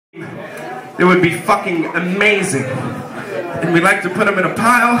It would be fucking amazing. And we like to put them in a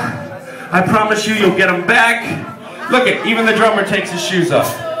pile. I promise you, you'll get them back. Look it, even the drummer takes his shoes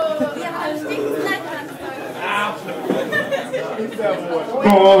off.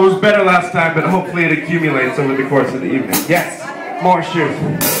 Oh, it was better last time, but hopefully it accumulates over the course of the evening. Yes, more shoes.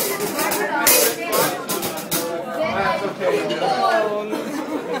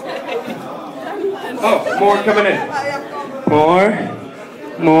 Oh, more coming in.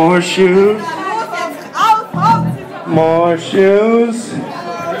 More shoes. More shoes.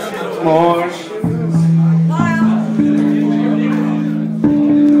 More shoes.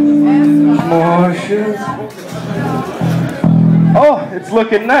 More shoes. Oh, it's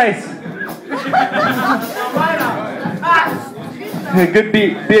looking nice. It could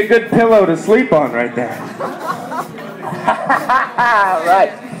be a good pillow to sleep on right there.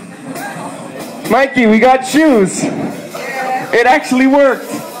 Right. Mikey, we got shoes. It actually worked.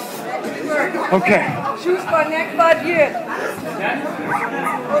 Okay. Shoes for next 5 years.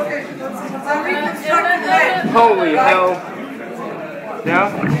 Holy hell.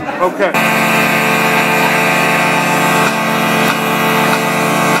 Yeah? Okay.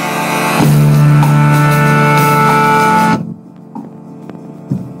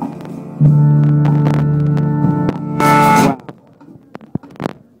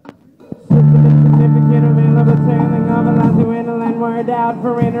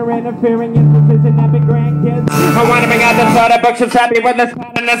 For interfering instances and epic grandkids. I want to bring out the photo books of happy with this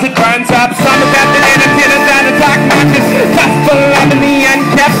pattern as it burns up. Some of that the entertainers and the dark matches. Just full of the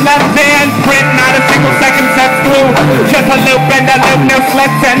unkept left hand print. Not a single second sets through. Just a loop and a loop, no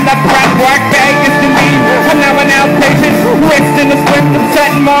slips. And the prep work bag is to me. I'm now an outpatient. Wrist in the script of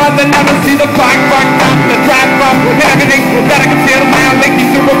setting more than ever. See the clock worked up, the drive from everything that I can feel now.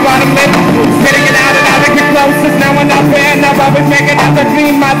 Linking through a bottom lip. Spitting it out and out like you're closest. Now and up and I've always making up the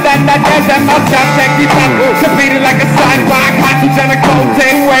dream. Then that does and must have take you up. Defeated like a sidewalk, hostage and a cold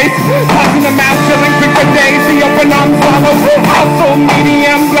day waste. Tossing the mouth, chilling through for days. The open arms follow. Also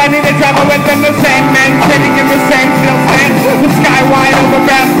medium, blending the travel within the same men. Sitting in the same still stand. The sky wide over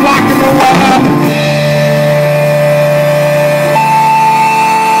best, blocking the water.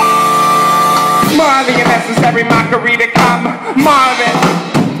 More of the unnecessary mockery to come. More of it.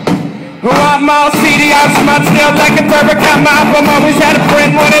 I'm all seedy, I'm smart, still like a perfect come up. I'm always had a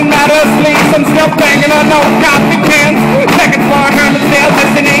friend when it matters least. I'm still banging on no coffee cans. Seconds for Herman, still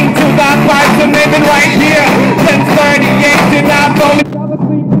listening to the pipes. And they've been right here since 38. Did not only fall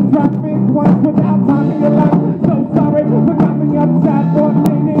asleep in traffic once without timing your life. So sorry for coming upside for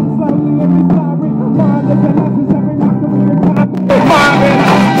thinking slowly and be sorry. More than the necessary mockery to come.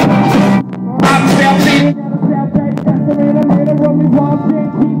 I'm still seeing at a sad day. Yesterday I made a room, these walls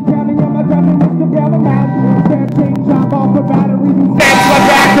can't keep counting on my driving list to bail them out. Can't change job off for batteries and stamps my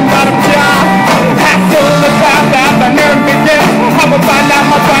back and bottom job. Hassle the top out, the nerve begins. I will find out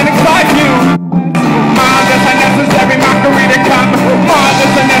my findings by you. More than the necessary mockery to come. More than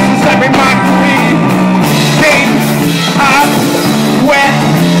the necessary mockery. Keep up with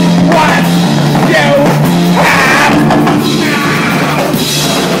what you have.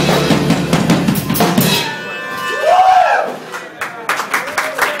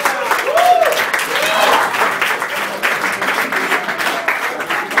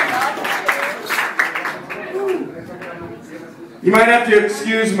 You might have to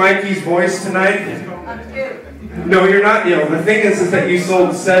excuse Mikey's voice tonight. No, you're not ill. The thing is that you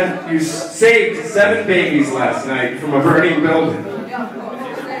saved 7 babies last night from a burning building.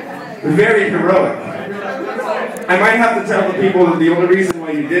 Very heroic. I might have to tell the people that the only reason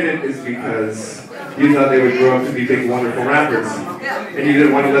why you did it is because you thought they would grow up to be big, wonderful rappers, and you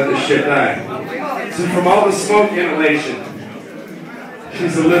didn't want to let this shit die. So from all the smoke inhalation,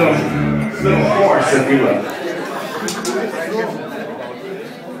 she's a little hoarse, if you will.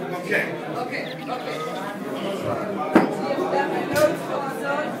 Okay.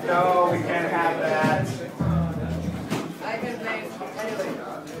 No, we can't have that. I can play anyway.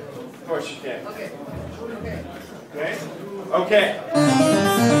 Of course you can. Okay. Okay? Okay.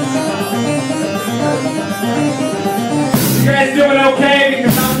 You guys doing okay?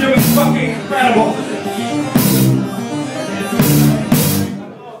 Because I'm doing fucking incredible.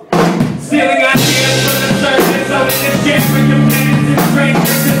 Stealing ideas from the surface, so in this shit with your parents and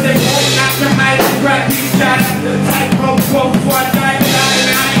strangers, cause they won't not to hide and grab these shots. Tight rope quotes before I drive it out and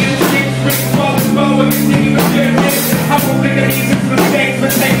I am streets slow and continue with your hits. I won't think of these as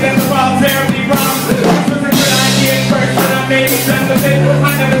mistakes, that are all terribly wrong. This was a good idea at first, but I made me sense of it.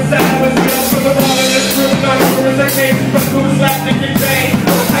 I never said I was real for the wall in this room. No rumors I came from who's left in your vein.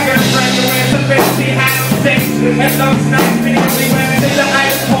 I got a friend who has a 50 high stakes, and those nights, particularly when it is the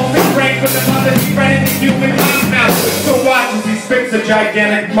highest hole. only one mouth. So watch as he spits a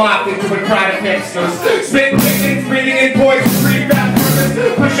gigantic moth into a crowd of hipsters. Spit chickens, breathing in poison, free fat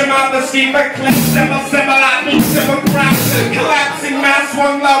purpose. Push him off the steeper cliff, symbol, I mean civil crap. Collapsing mass,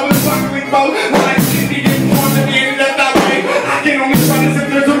 swung low with buckling bow. Well, I see the informed at the end of that way. I can only run as if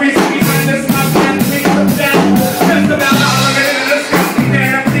there's a reason behind this. My plan to take them down. Just about all of it in a disgusting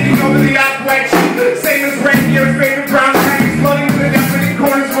man. I'm bleeding over the operation. Same as Reindeer's favorite brown tanks. Floating to the deafening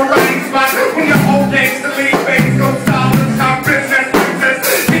corners of a riding spot. When your whole gang's the lead base goes solid as top business.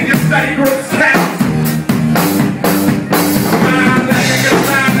 In your study group's text.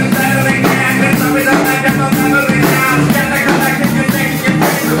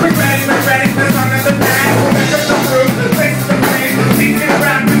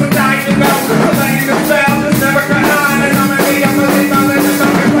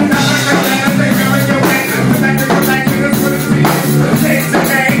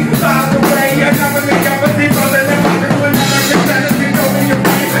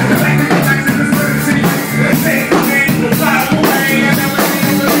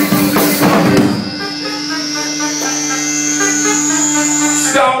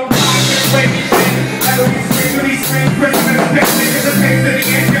 Stone